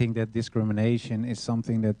 and I think that discrimination is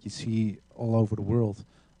something that you see all over the world.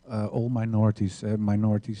 All minorities.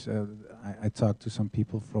 I talked to some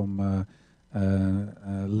people from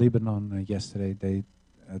Lebanon yesterday. They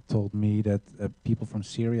told me that people from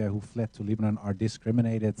Syria who fled to Lebanon are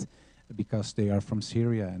discriminated because they are from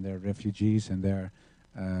Syria and they're refugees, and they're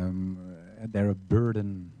a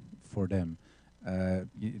burden for them.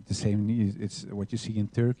 The same, it's what you see in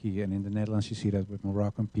Turkey, and in the Netherlands you see that with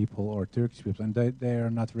Moroccan people or Turkish people, and they are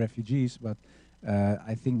not refugees, but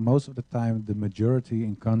I think most of the time the majority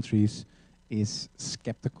in countries is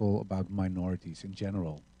skeptical about minorities in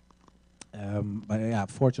general. But yeah,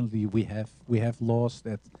 fortunately, we have laws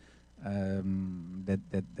that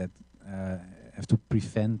have to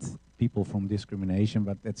prevent people from discrimination.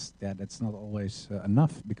 But that's not always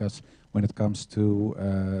enough, because when it comes to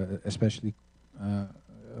especially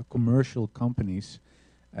commercial companies,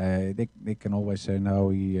 they can always say, no,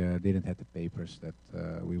 he didn't have the papers that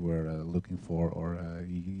we were looking for, or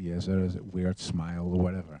he has a weird smile or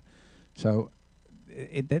whatever. So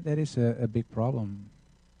that is a big problem.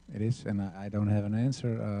 It is, and I don't have an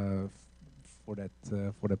answer for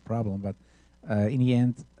that problem. But in the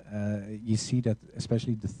end, you see that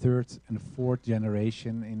especially the third and the fourth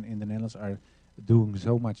generation in the Netherlands are doing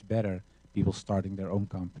so much better. People starting their own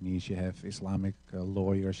companies. You have Islamic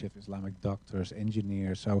lawyers, you have Islamic doctors,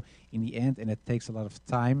 engineers. So in the end, and it takes a lot of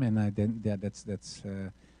time, and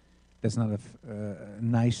that's not a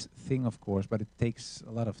nice thing, of course, but it takes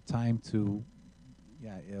a lot of time to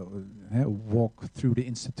walk through the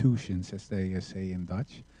institutions, as they say in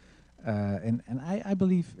Dutch. And I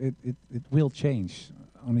believe it will change.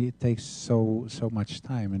 Only it takes so much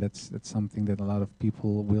time, and that's something that a lot of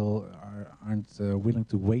people aren't willing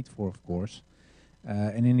to wait for, of course.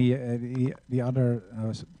 And in the other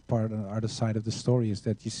part, the other side of the story is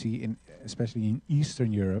that you see, especially in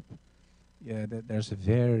Eastern Europe, that there's a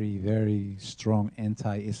very strong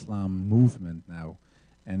anti-Islam movement now,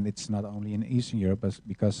 and it's not only in Eastern Europe, but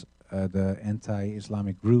because the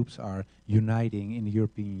anti-Islamic groups are uniting in the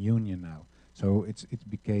European Union now. So it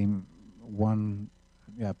became one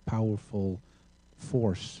powerful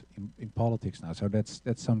force in politics now. So that's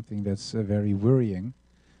something that's very worrying,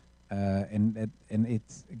 and it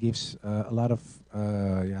gives a lot of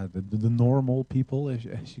the normal people, as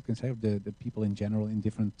you can say, the people in general in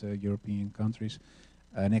different European countries,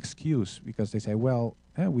 an excuse, because they say, well,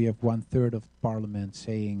 we have 1/3 of parliament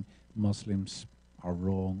saying Muslims are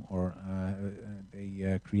wrong, or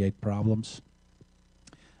they create problems.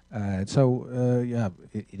 It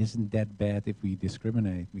isn't that bad if we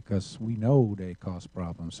discriminate, because we know they cause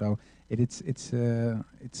problems. So it's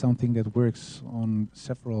something that works on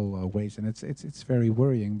several ways, and it's very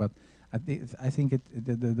worrying. But I think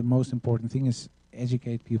the most important thing is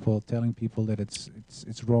educate people, telling people that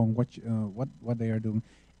it's wrong what they are doing.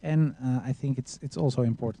 And I think it's also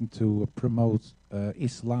important to promote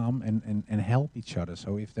Islam and help each other.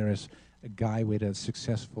 So if there is a guy with a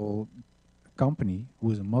successful company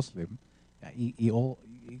who is a Muslim, he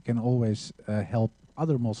can always help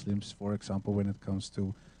other Muslims, for example, when it comes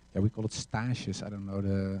to, we call it stages, I don't know,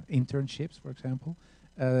 the internships, for example.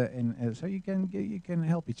 So you can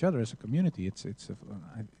help each other as a community. It's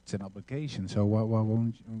an obligation. So why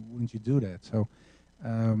wouldn't you do that? So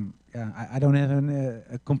I don't have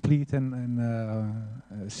a complete and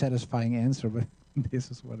satisfying answer, but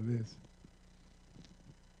this is what it is.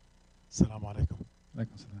 Assalamu alaikum.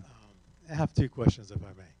 I have two questions, if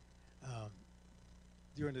I may.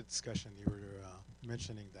 During the discussion, you were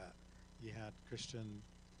mentioning that you had Christian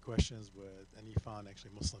questions and you found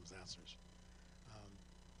actually Muslims answers.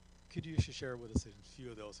 Could you share with us a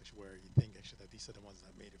few of those where you think actually that these are the ones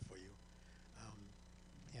that made it for you?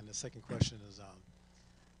 And the second question is,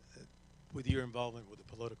 with your involvement with the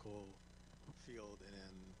political field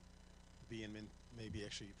and being maybe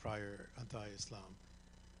actually prior anti-Islam.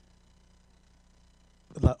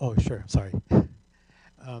 Oh, sure, sorry.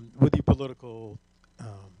 With the political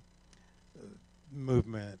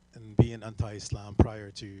movement and being anti-Islam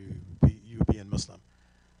prior to you being Muslim,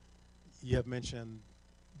 you have mentioned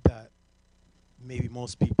that maybe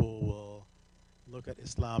most people will look at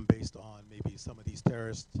Islam based on maybe some of these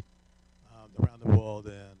terrorists around the world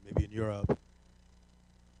and maybe in Europe.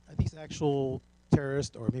 Are these actual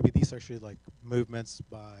terrorists, or maybe these are actually like movements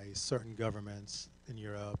by certain governments in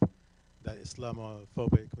Europe that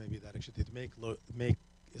Islamophobic, maybe that actually did make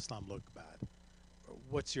Islam look bad?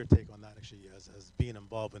 What's your take on that actually as being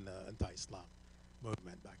involved in the anti-Islam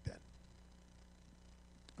movement back then?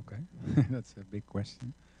 Okay, that's a big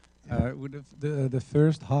question. The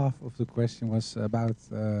first half of the question was about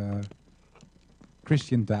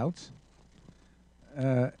Christian doubts.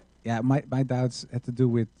 My doubts had to do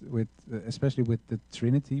with especially with the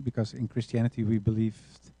Trinity, because in Christianity we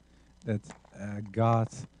believed that God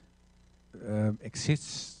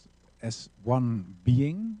exists as one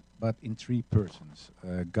being, but in three persons: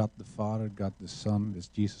 God the Father, God the Son, that's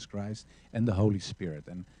Jesus Christ, and the Holy Spirit.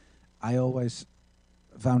 And I always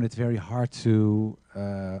found it very hard to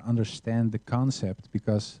understand the concept,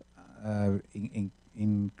 because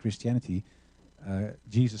in Christianity,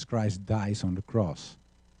 Jesus Christ dies on the cross,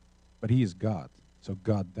 but he is God, so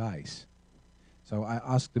God dies. So I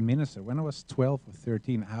asked the minister when I was 12 or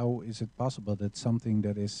 13, how is it possible that something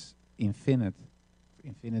that is infinity,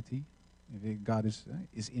 if God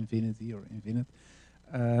is infinity or infinite,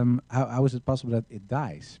 how is it possible that it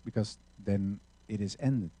dies? Because then it is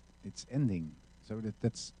ended, it's ending. So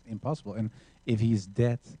that's impossible. And if he is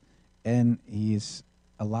dead and he is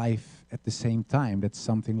alive at the same time, that's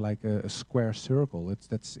something like a square circle.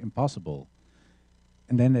 That's impossible.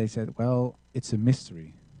 And then they said, well, it's a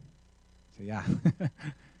mystery. So yeah,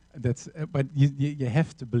 that's. But you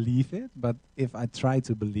have to believe it. But if I try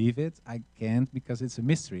to believe it, I can't because it's a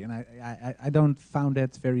mystery, and I don't found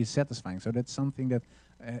that very satisfying. So that's something that,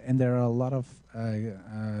 and there are a lot of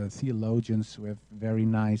theologians who have very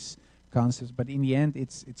nice concepts. But in the end,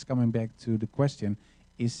 it's coming back to the question: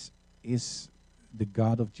 is the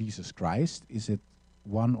God of Jesus Christ, is it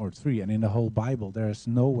one or three? And in the whole Bible, there's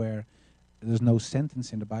no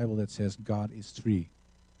sentence in the Bible that says God is three.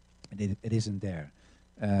 It isn't there.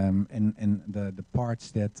 And the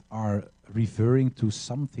parts that are referring to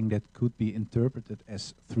something that could be interpreted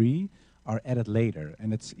as three are added later.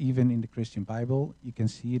 And it's even in the Christian Bible, you can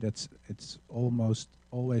see that it's almost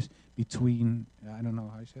always between, I don't know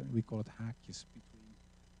how you say it, we call it haakjes, between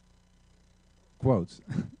quotes.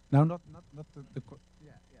 No, not the quote.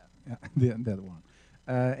 Yeah, that one.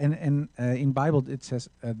 And in Bible it says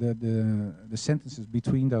the sentences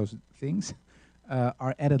between those things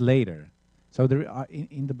are added later. So there are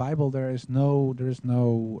in the Bible there's no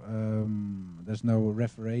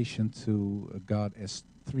reference to God as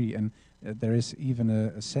three, and there is even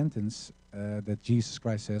a sentence that Jesus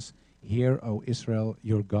Christ says, "Hear, O Israel,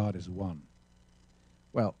 your God is one."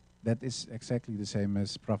 Well, that is exactly the same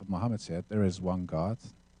as Prophet Muhammad said. There is one God,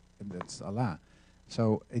 and that's Allah.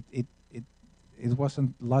 So it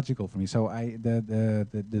wasn't logical for me. So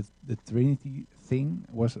the Trinity thing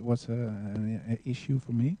was an issue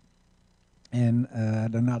for me. And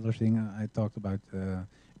another thing I talked about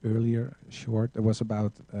earlier, short, it was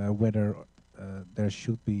about whether there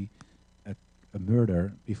should be a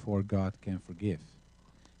murder before God can forgive.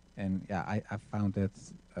 And yeah, I found that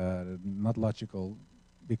not logical,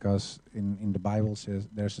 because in the Bible says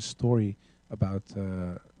there's a story about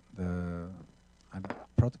the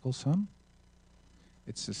prodigal son.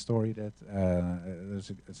 It's a story that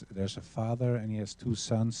there's a father and he has two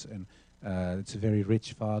sons, and it's a very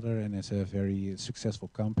rich father and it's a very successful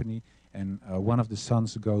company. And one of the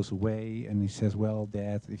sons goes away and he says, "Well,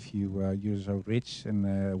 Dad, if you're so rich and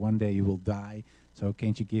one day you will die, so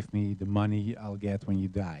can't you give me the money I'll get when you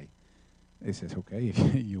die?" He says, "Okay,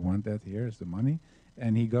 if you want that, here's the money."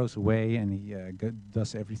 And he goes away and he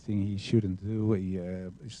does everything he shouldn't do. He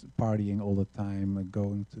is partying all the time,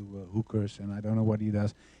 going to hookers, and I don't know what he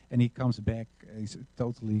does. And he comes back, he's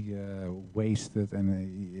totally wasted, and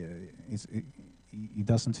he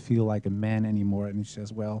doesn't feel like a man anymore. And he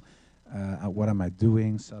says, "Well, what am I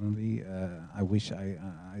doing suddenly? I wish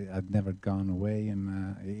I'd never gone away."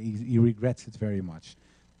 And he regrets it very much.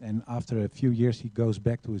 And after a few years, he goes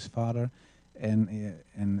back to his father.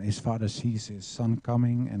 And his father sees his son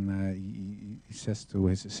coming, and he says to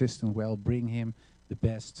his assistant, "Well, bring him the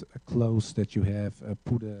best clothes that you have,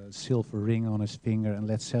 put a silver ring on his finger, and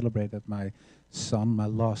let's celebrate that my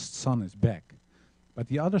lost son is back." But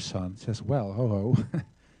the other son says, "Well, ho,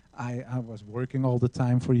 I was working all the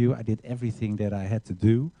time for you. I did everything that I had to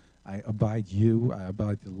do. I abide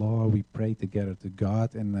the law, we pray together to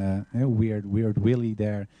God, and weird Willie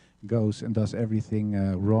there goes and does everything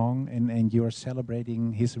wrong, and you are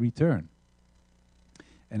celebrating his return."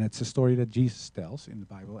 And it's a story that Jesus tells in the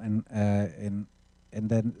Bible, and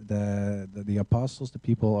then the apostles, the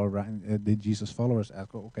people around, the Jesus followers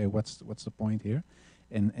ask, "Okay, what's the point here?"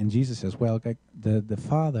 And Jesus says, "Well, okay, the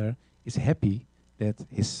father is happy that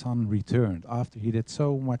his son returned after he did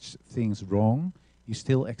so much things wrong. He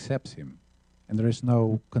still accepts him. And there is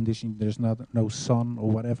no condition, there's no son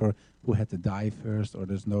or whatever who had to die first, or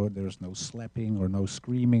there's no slapping or no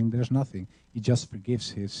screaming, there's nothing. He just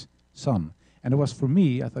forgives his son." And it was for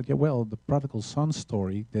me, I thought, yeah, well, the prodigal son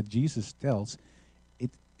story that Jesus tells,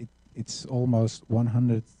 it's almost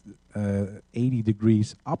 180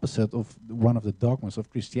 degrees opposite of one of the dogmas of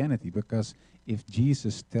Christianity, because if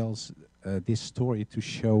Jesus tells this story to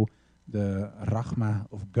show the rahmah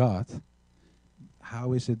of God,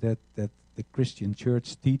 how is it that the Christian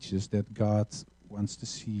church teaches that God wants to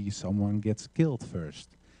see someone gets killed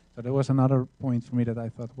first? So there was another point for me that I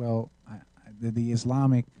thought, well, the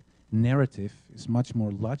Islamic narrative is much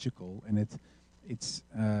more logical, and it's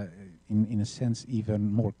in a sense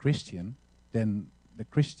even more Christian than the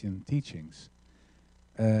Christian teachings.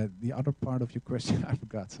 The other part of your question, I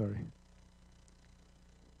forgot, sorry.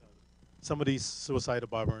 some of these suicidal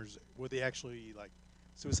bombers, were they actually like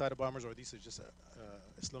suicidal bombers, or these are just a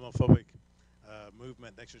Islamophobic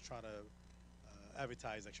movement actually trying to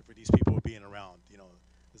advertise actually for these people being around? You know,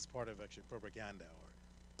 this is part of actually propaganda. Or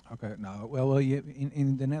Okay, no, well, yeah,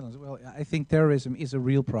 in the Netherlands, well, I think terrorism is a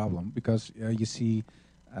real problem because you see,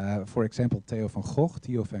 for example, Theo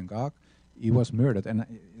van Gogh, he was murdered, and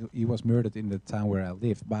he was murdered in the town where I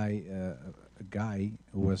live by a guy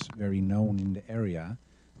who was very known in the area,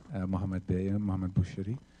 Mohammed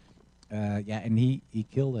Boucheri. Yeah, and he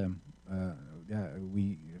killed him. Yeah,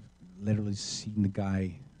 we literally seen the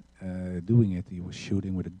guy doing it. He was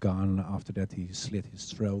shooting with a gun. After that, he slit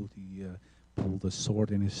his throat. He pulled a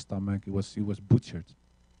sword in his stomach. He was butchered.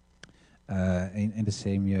 And the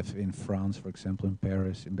same you have in France, for example, in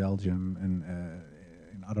Paris, in Belgium, and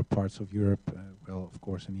in other parts of Europe. Well, of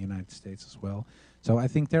course, in the United States as well. So I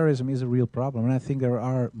think terrorism is a real problem, and I think there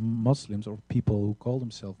are Muslims or people who call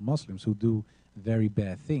themselves Muslims who do very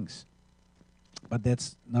bad things. But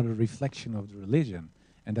that's not a reflection of the religion.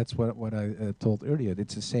 And that's what I told earlier.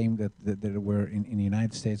 It's the same that there were in the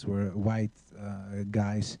United States were white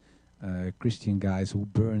guys, Christian guys who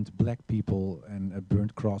burned black people and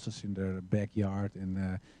burned crosses in their backyard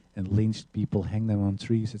and lynched people, hanged them on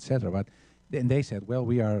trees, etc. But then they said, well,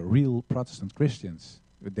 we are real Protestant Christians.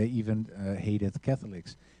 They even hated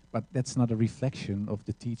Catholics. But that's not a reflection of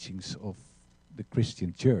the teachings of the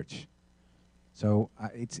Christian church. So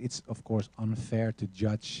it's of course unfair to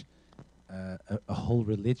judge a whole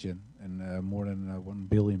religion and more than 1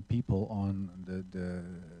 billion people on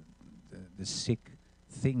the sick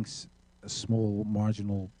things a small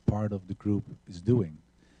marginal part of the group is doing.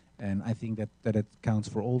 And I think that it counts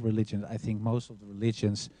for all religions. I think most of the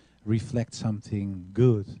religions reflect something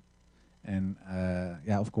good. And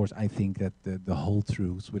yeah, of course, I think that the whole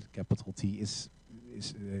truth with capital T is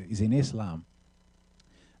in Islam.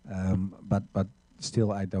 But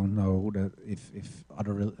still, I don't know that if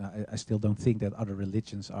other I still don't think that other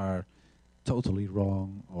religions are totally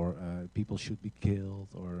wrong or people should be killed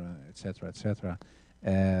or etc. etc.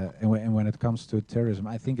 And when it comes to terrorism,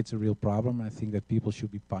 I think it's a real problem. I think that people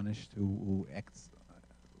should be punished who act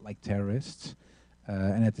like terrorists.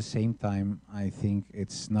 And at the same time, I think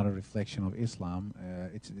it's not a reflection of Islam.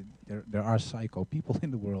 There are psycho people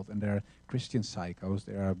in the world, and there are Christian psychos,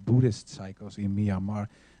 there are Buddhist psychos in Myanmar,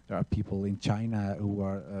 there are people in China who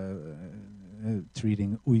are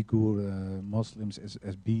treating Uyghur Muslims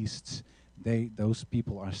as beasts. Those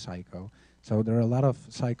people are psycho. So there are a lot of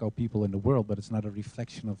psycho people in the world, but it's not a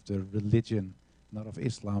reflection of the religion, not of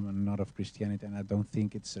Islam and not of Christianity, and I don't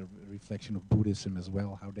think it's a reflection of Buddhism as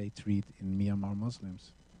well, how they treat in Myanmar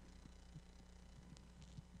Muslims.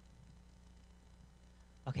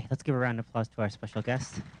 Okay, let's give a round of applause to our special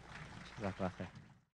guest. Jazakallah khair.